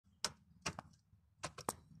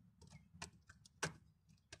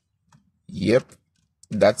Yep,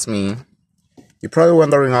 that's me. You're probably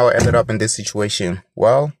wondering how I ended up in this situation.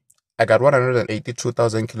 Well, I got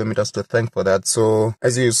 182,000 kilometers to thank for that. So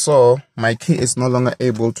as you saw, my key is no longer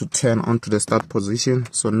able to turn onto the start position.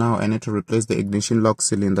 So now I need to replace the ignition lock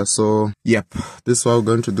cylinder. So yep, this is what we're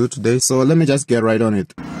going to do today. So let me just get right on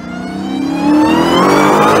it.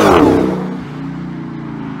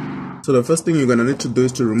 So the first thing you're going to need to do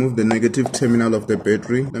is to remove the negative terminal of the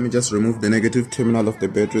battery. Let me just remove the negative terminal of the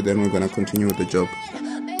battery, then we're going to continue with the job.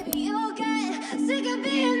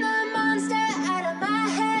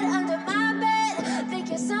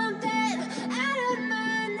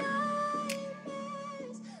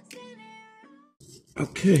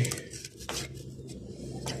 Okay,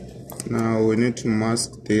 now we need to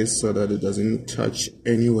mask this so that it doesn't touch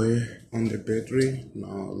anywhere on the battery.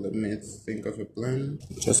 Now let me think of a plan.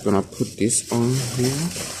 Just gonna put this on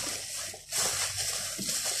here.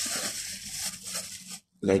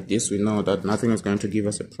 Like this, we know that nothing is going to give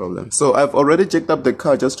us a problem. So I've already jacked up the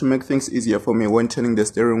car just to make things easier for me when turning the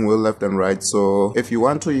steering wheel left and right. So if you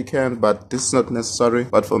want to, you can, but this is not necessary.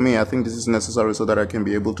 But for me, I think this is necessary so that I can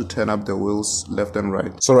be able to turn up the wheels left and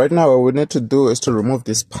right. So right now, what we need to do is to remove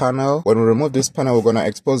this panel. When we remove this panel, we're going to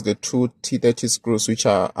expose the two T30 screws, which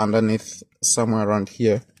are underneath somewhere around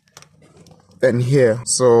here and here.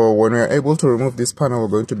 So when we're able to remove this panel, we're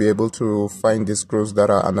going to be able to find the screws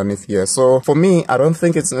that are underneath here. So for me, I don't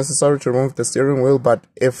think it's necessary to remove the steering wheel, but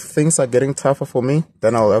if things are getting tougher for me,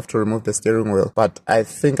 then I'll have to remove the steering wheel. But I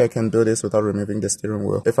think I can do this without removing the steering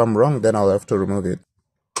wheel. If I'm wrong, then I'll have to remove it.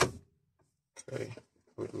 Okay,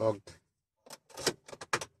 we're logged.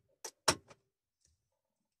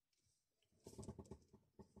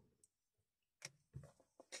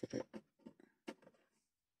 Okay.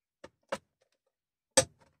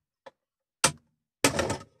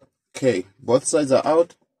 Okay, both sides are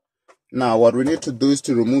out. Now what we need to do is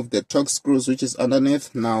to remove the torque screws which is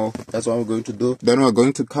underneath. Now that's what we're going to do. Then we're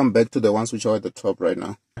going to come back to the ones which are at the top right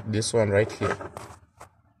now. This one right here.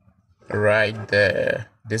 Right there.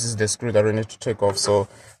 This is the screw that we need to take off. So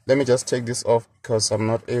let me just take this off because I'm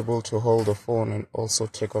not able to hold the phone and also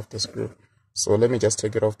take off the screw. So let me just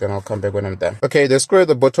take it off, then I'll come back when I'm done. Okay, the screw at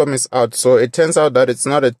the bottom is out. So it turns out that it's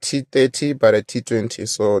not a T30 but a T20.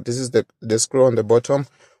 So this is the screw on the bottom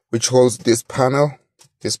which holds this panel.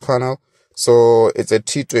 So it's a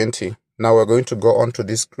T20. Now we're going to go on to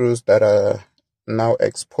these screws that are now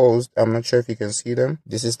exposed. I'm not sure if you can see them.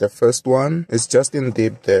 This is the first one. It's just in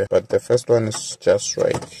deep there, but the first one is just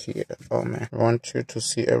right here. Oh man, I want you to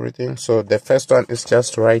see everything. So the first one is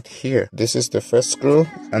just right here. This is the first screw,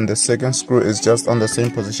 and the second screw is just on the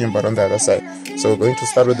same position but on the other side. So we're going to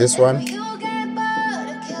start with this one.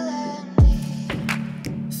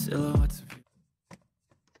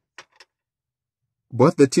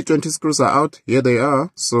 Both the T20 screws are out. Here they are.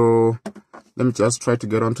 So let me just try to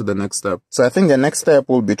get on to the next step. So I think the next step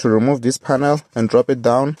will be to remove this panel and drop it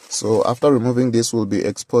down. So after removing this, we'll be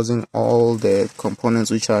exposing all the components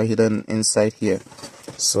which are hidden inside here.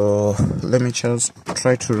 So let me just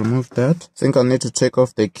try to remove that. I think I'll need to take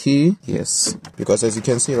off the key. Yes, because as you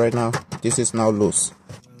can see right now, this is now loose.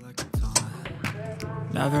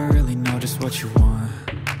 Never really know just what you want.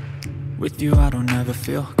 With you, I don't ever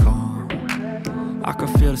feel calm. I can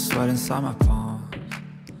feel the sweat inside my palm.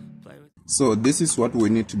 So this is what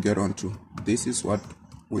we need to get onto.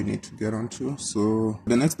 So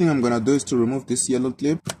the next thing I'm gonna do is to remove this yellow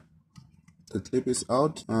clip. The clip is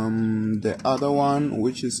out. The other one,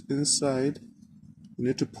 which is inside, you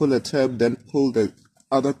need to pull a tab, then pull the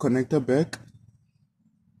other connector back.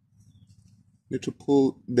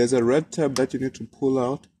 There's a red tab that you need to pull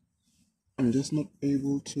out. I'm just not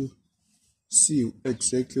able to see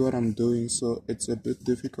exactly what I'm doing, so it's a bit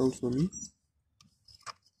difficult for me,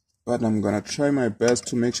 but I'm gonna try my best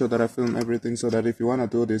to make sure that I film everything so that if you want to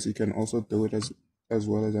do this, you can also do it as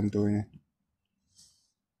well as I'm doing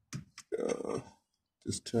it.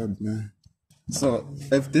 This tab, man. So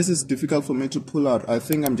if this is difficult for me to pull out, I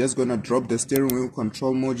think I'm just gonna drop the steering wheel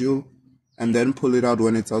control module and then pull it out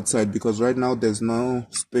when it's outside, because right now there's no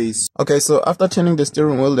space. Okay, so after turning the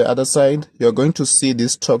steering wheel the other side, you're going to see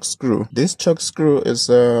this choke screw. This choke screw is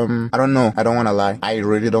I don't know, I don't want to lie, I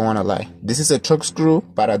really don't want to lie. This is a choke screw,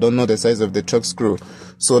 but I don't know the size of the choke screw.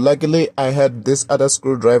 So luckily I had this other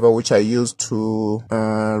screwdriver which I used to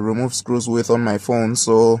remove screws with on my phone,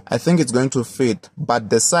 so I think it's going to fit, but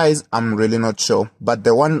the size I'm really not sure. But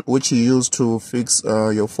the one which you use to fix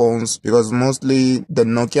your phones, because mostly the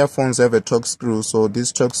Nokia phones have a choke screw, so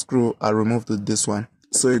this choke screw I removed with this one.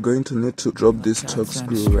 So you're going to need to drop this choke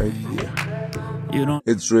screw right here.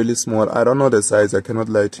 It's really small. I don't know the size. I cannot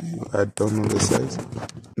lie to you. I don't know the size.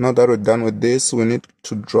 Now that we're done with this, we need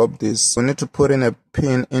to drop this. We need to put in a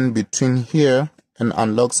pin in between here and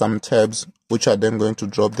unlock some tabs, which are then going to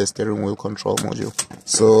drop the steering wheel control module.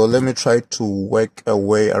 So let me try to work a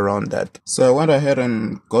way around that. So I went ahead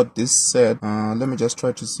and got this set. Let me just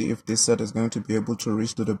try to see if this set is going to be able to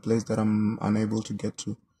reach to the place that I'm unable to get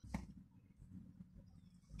to.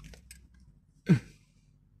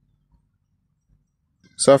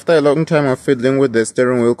 So after a long time of fiddling with the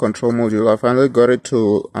steering wheel control module, I finally got it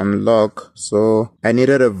to unlock. So I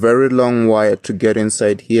needed a very long wire to get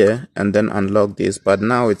inside here and then unlock this, but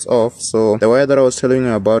now it's off. So the wire that I was telling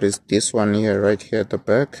you about is this one here, right here at the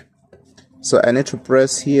back. So I need to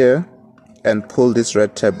press here and pull this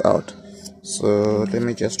red tab out. So let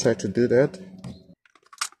me just try to do that.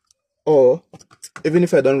 Or even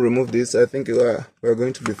if I don't remove this, I think we're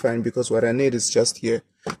going to be fine, because what I need is just here.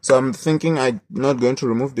 So I'm thinking I'm not going to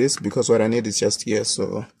remove this because what I need is just here.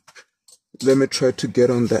 So let me try to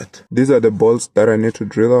get on that. These are the bolts that I need to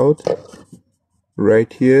drill out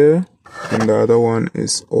right here, and the other one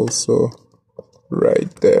is also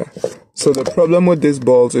right there. So the problem with these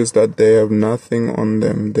bolts is that they have nothing on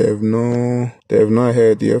them. They have no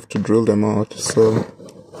head. You have to drill them out. So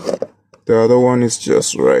the other one is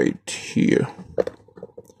just right here.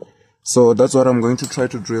 So that's what I'm going to try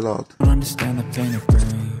to drill out. I don't understand the pain it brings.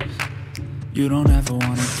 You don't ever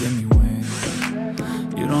wanna give me wings.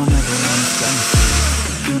 You don't ever wanna set me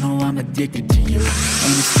free. You know I'm addicted to you,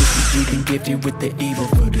 and it's just that you've been gifted with the evil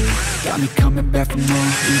voodoo. Got me coming back for more,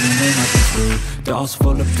 even when I can through. Dolls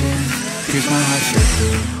full of pins, here's my heart straight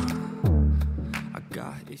through. I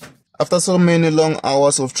got issues. After so many long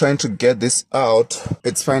hours of trying to get this out,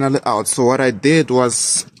 it's finally out. So what I did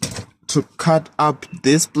was to cut up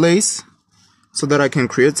this place so that I can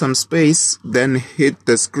create some space, then hit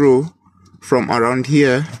the screw from around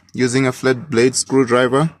here using a flat blade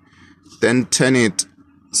screwdriver, then turn it.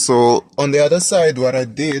 So on the other side, what I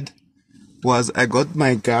did was I got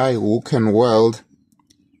my guy who can weld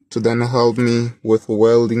to then help me with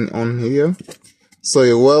welding on here. So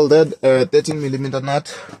he welded a 13mm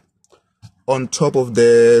nut on top of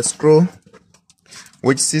the screw,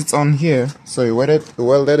 which sits on here. So he welded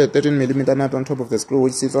a 13mm nut on top of the screw,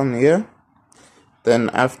 which sits on here. Then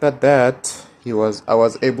after that, I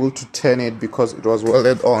was able to turn it because it was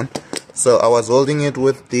welded on. So I was welding it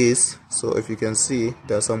with this. So if you can see,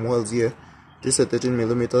 there are some welds here. This is a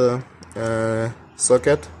 13mm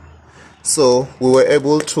socket. So we were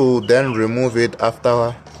able to then remove it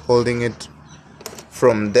after holding it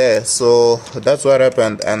from there. So that's what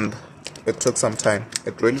happened, and it took some time.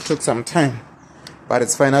 It really took some time, but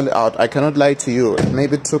it's finally out. I cannot lie to you, it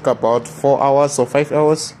maybe took about 4 hours or 5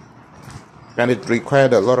 hours, and it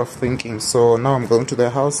required a lot of thinking. So now I'm going to the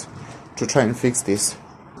house to try and fix this.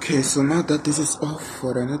 Okay, so now that this is off,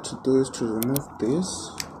 what I need to do is to remove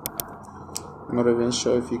this. I'm not even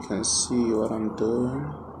sure if you can see what I'm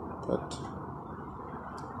doing, but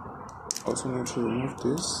also need to remove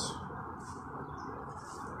this,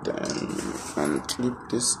 then unclip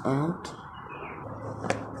this out.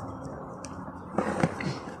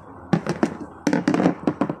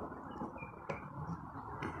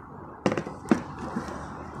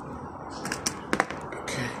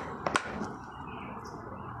 Okay,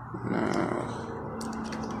 now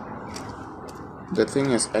the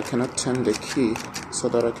thing is, I cannot turn the key so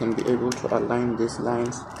that I can be able to align these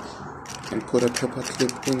lines and put a paper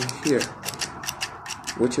clip in here,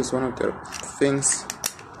 which is one of the things.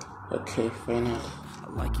 Okay, finally. I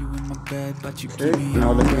like you in my bed, but you Okay, keep me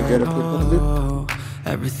now let me get a on paper clip.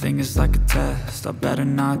 red. Everything is like a test. I better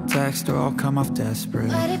not text or I'll come off desperate.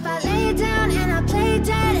 But if I lay down and I play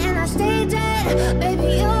dead and I stay dead,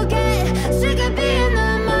 baby, you'll get sick of being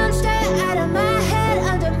the monster out of my head,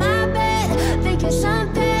 under my bed, thinking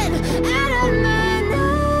something out of my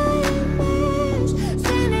nightmares,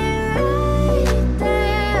 standing right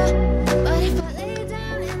there. But if I lay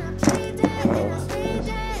down and I play dead and I stay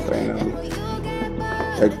dead, Finally. baby, you'll get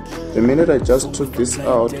bored. Like, the minute I just took this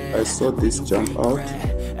out, I saw this jump out.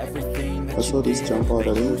 I saw this jump out. I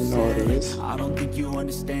don't even know what it is. I don't think you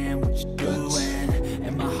understand what you're doing,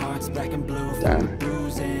 and my heart's black and blue from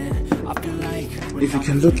bruising. I feel like If you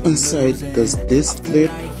can look inside, there's this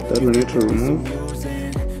clip that we need to remove.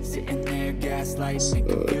 sitting there gaslighting,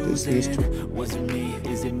 So this needs to was it me?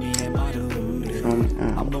 Is it me? Am I deluded? come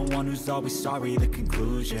I'm out. the one who's always sorry, the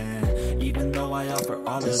conclusion. Even though I offer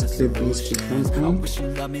all of the This clip needs to solutions, come I out. wish you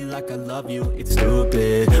loved me like I love you. It's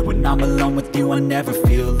stupid. When I'm alone with you, I never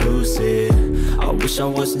feel lucid. I wish I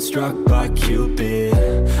wasn't struck by Cupid.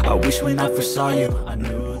 I wish when I first saw you, I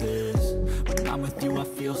knew this. When I'm with you, I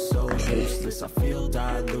feel so useless. restless, I feel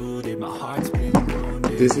diluted, my heart's been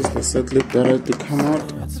wounded. This is the set lip that had to come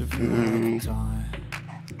out.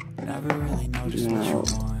 Never really know just what you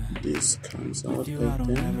want. This comes out With you, I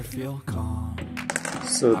don't ever feel calm.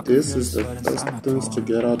 So this is the first things to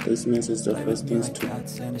get out. This means it's the first things to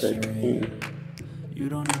back in. You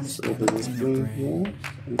don't So understand there's a spring here.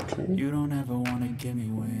 Okay. You don't ever wanna give me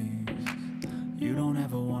wings. You don't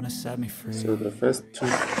ever wanna set me free. So the first two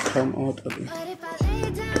come out of it. But if I lay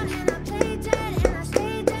down and I play dead and I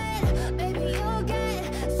stay dead, baby, you'll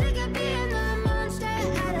get sick of being the monster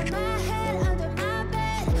out of my head, under my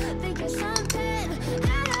bed, thinking something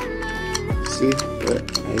out of my nose. See that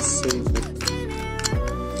I say that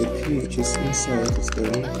the key which is inside is the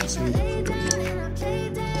one that's in the front. And I play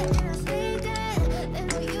dead and I stay dead, then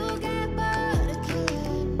will you get bored of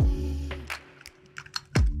killing me?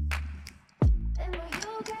 Then will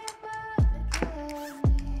you get bored of killing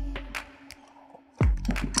me?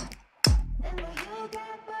 Then will you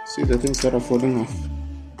get bored? See the things that are falling off.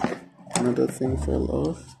 Another thing fell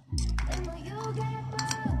off. Then will you get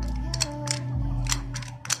bored of killing me?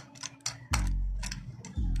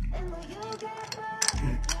 Then will you get bored of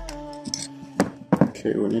killing me?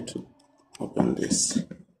 Okay, we need to open this.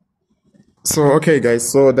 So okay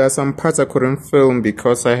guys, so there's some parts I couldn't film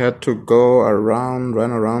because I had to go around,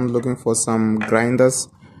 run around looking for some grinders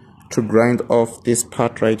to grind off this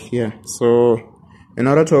part right here. So in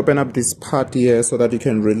order to open up this part here so that you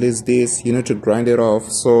can release this, you need to grind it off.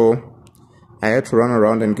 So I had to run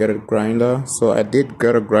around and get a grinder. So I did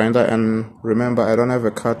get a grinder, and remember, I don't have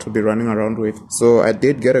a car to be running around with. So I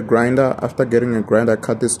did get a grinder. After getting a grinder, I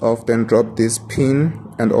cut this off, then dropped this pin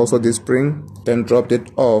and also this spring, then dropped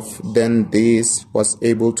it off. Then this was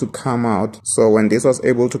able to come out. So when this was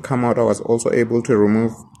able to come out, I was also able to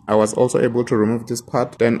remove this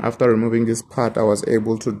part. Then after removing this part, I was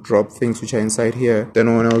able to drop things which are inside here.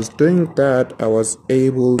 Then when I was doing that, I was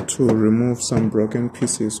able to remove some broken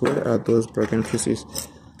pieces. Where are those broken pieces?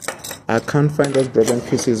 I can't find those broken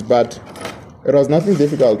pieces, but it was nothing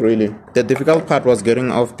difficult really. The difficult part was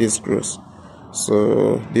getting off these screws.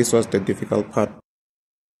 So this was the difficult part.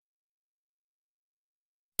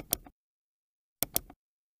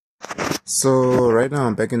 So right now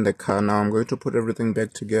I'm back in the car. Now I'm going to put everything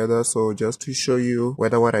back together. So just to show you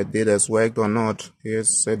whether what I did has worked or not,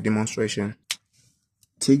 here's a demonstration.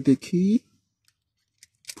 Take the key,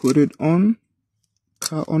 put it on,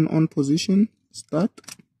 car on position, start,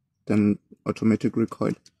 then automatic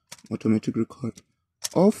recoil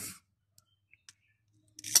off,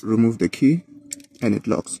 remove the key, and it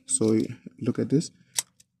locks. So look at this,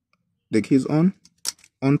 the key is on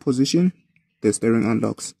position, the steering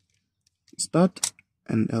unlocks. Start,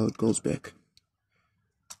 and now it goes back.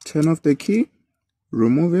 Turn off the key,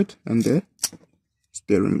 remove it, and the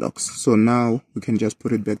steering locks. So now we can just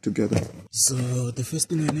put it back together. So the first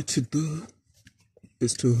thing I need to do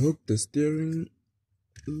is to hook the steering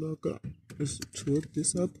locker, is to hook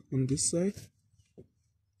this up on this side.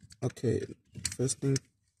 Okay, first thing,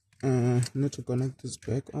 I need to connect this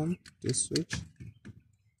back on this switch.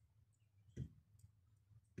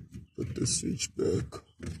 Put the switch back.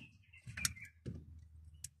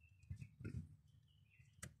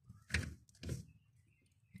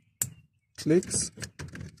 Clicks,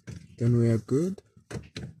 then we are good.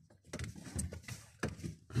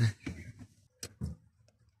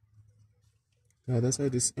 The other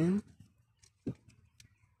side is in,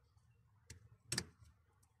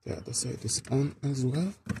 the other side is on as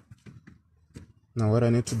well. Now what I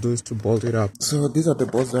need to do is to bolt it up. So these are the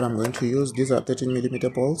bolts that I'm going to use. These are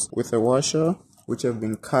 13mm bolts with a washer, which have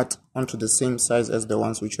been cut onto the same size as the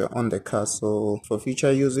ones which are on the car. So for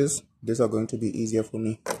future uses, these are going to be easier for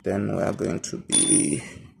me. Then we are going to be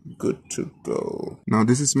good to go. Now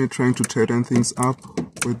this is me trying to tighten things up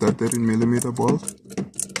with that 13mm bolt.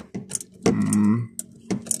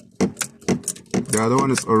 The other one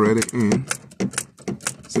is already in.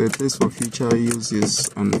 So at least for future uses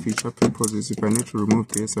and future purposes, if I need to remove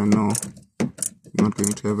this, I know I'm not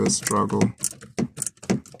going to have a struggle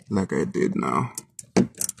like I did now.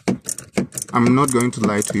 I'm not going to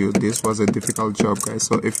lie to you, this was a difficult job, guys.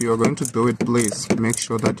 So if you are going to do it, please make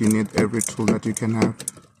sure that you need every tool that you can have,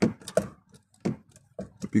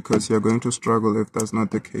 because you're going to struggle if that's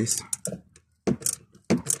not the case.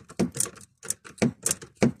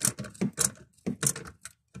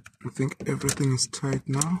 I think everything is tight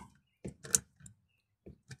now.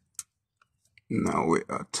 Now we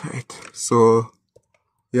are tight. So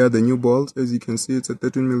yeah, the new bolt, as you can see, it's a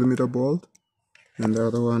 13mm bolt. And the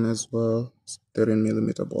other one as well,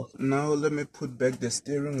 13mm bolt. Now let me put back the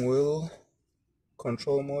steering wheel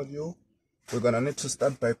control module. We're gonna need to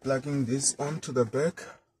start by plugging this onto the back.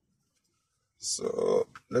 So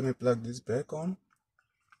let me plug this back on,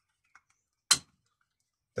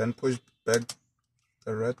 then push back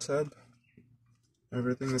the red tab.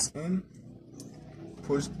 Everything is in.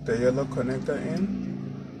 Push the yellow connector in.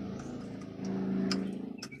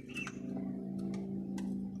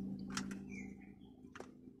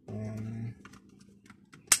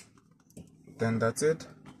 Then that's it.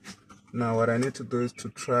 Now what I need to do is to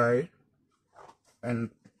try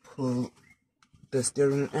and pull the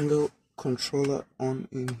steering angle controller on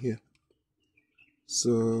in here.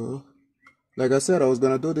 So like I said, I was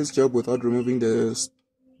gonna do this job without removing the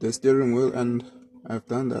steering wheel, and I've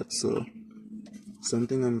done that, so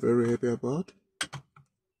something I'm very happy about.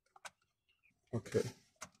 Okay.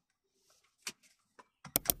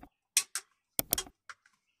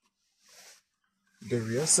 The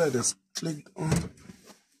rear side is clicked on.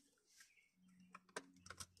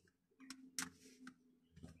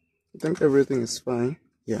 I think everything is fine.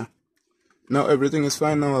 Yeah. Now everything is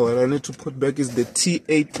fine. Now what I need to put back is the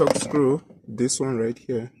T8 torque screw. This one right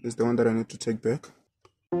here is the one that I need to take back.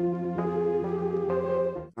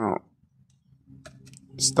 Now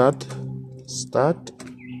start,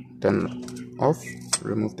 then off,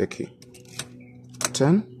 remove the key.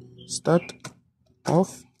 Turn, start,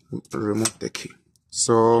 off, remove the key.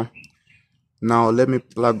 So now let me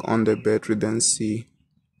plug on the battery, then see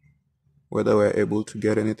whether we're able to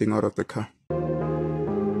get anything out of the car.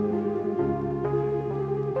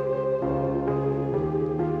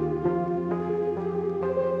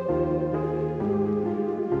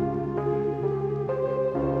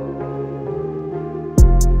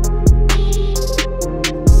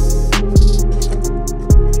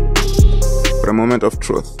 For a moment of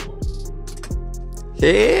truth.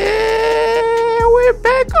 Here we're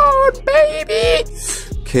back on, baby.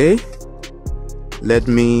 Okay, let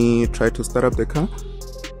me try to start up the car.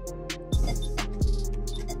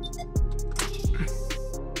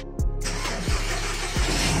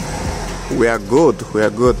 We are good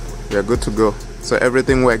to go. So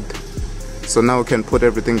everything worked. So now we can put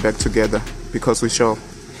everything back together because we shall.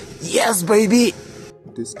 Yes, baby.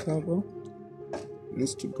 This cover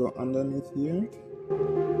needs to go underneath here.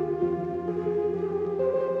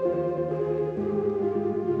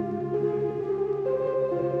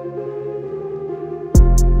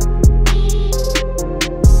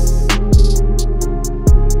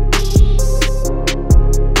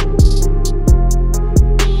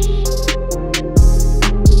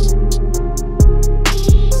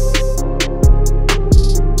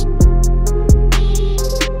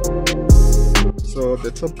 The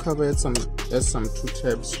top cover has some two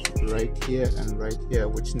tabs right here and right here,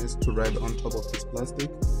 which needs to ride on top of this plastic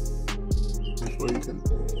before you can.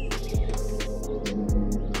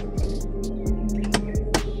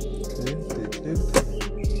 Okay, they did.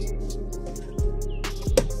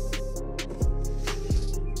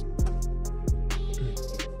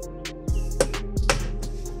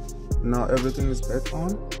 Now everything is back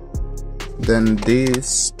on. Then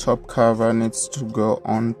this top cover needs to go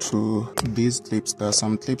onto these clips. There are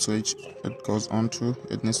some clips which it goes onto.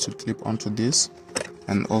 It needs to clip onto this,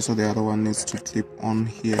 and also the other one needs to clip on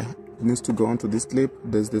here. It needs to go onto this clip.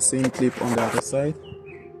 There's the same clip on the other side.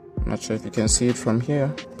 I'm not sure if you can see it from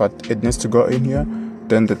here, but it needs to go in here.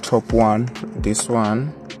 Then the top one, this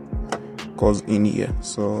one, goes in here.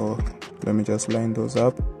 So let me just line those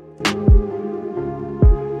up.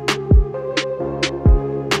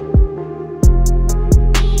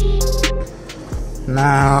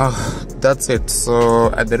 Now that's it.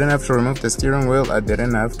 So I didn't have to remove the steering wheel, I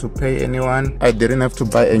didn't have to pay anyone, I didn't have to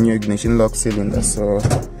buy a new ignition lock cylinder. So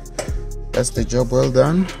that's the job well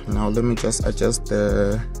done. Now let me just adjust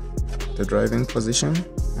the driving position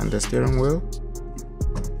and the steering wheel.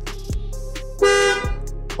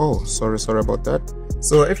 Oh, sorry about that.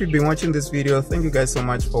 So if you've been watching this video, thank you guys so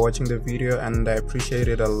much for watching the video, and I appreciate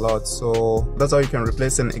it a lot. So that's how you can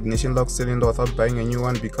replace an ignition lock cylinder without buying a new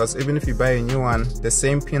one, because even if you buy a new one, the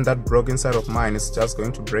same pin that broke inside of mine is just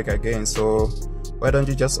going to break again. So why don't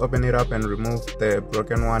you just open it up and remove the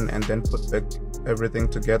broken one and then put back everything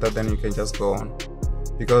together, then you can just go on.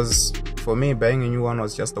 Because for me, buying a new one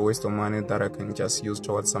was just a waste of money that I can just use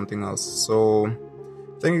towards something else. So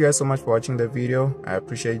thank you guys so much for watching the video. I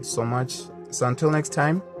appreciate it so much. So until next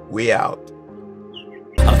time, we out.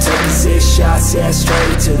 I'm taking 6 shots, yeah,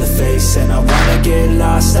 straight to the face. And I wanna get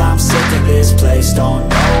lost, I'm sick of this place. Don't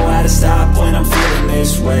know how to stop when I'm feeling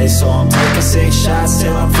this way. So I'm taking 6 shots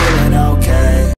till I'm feeling okay.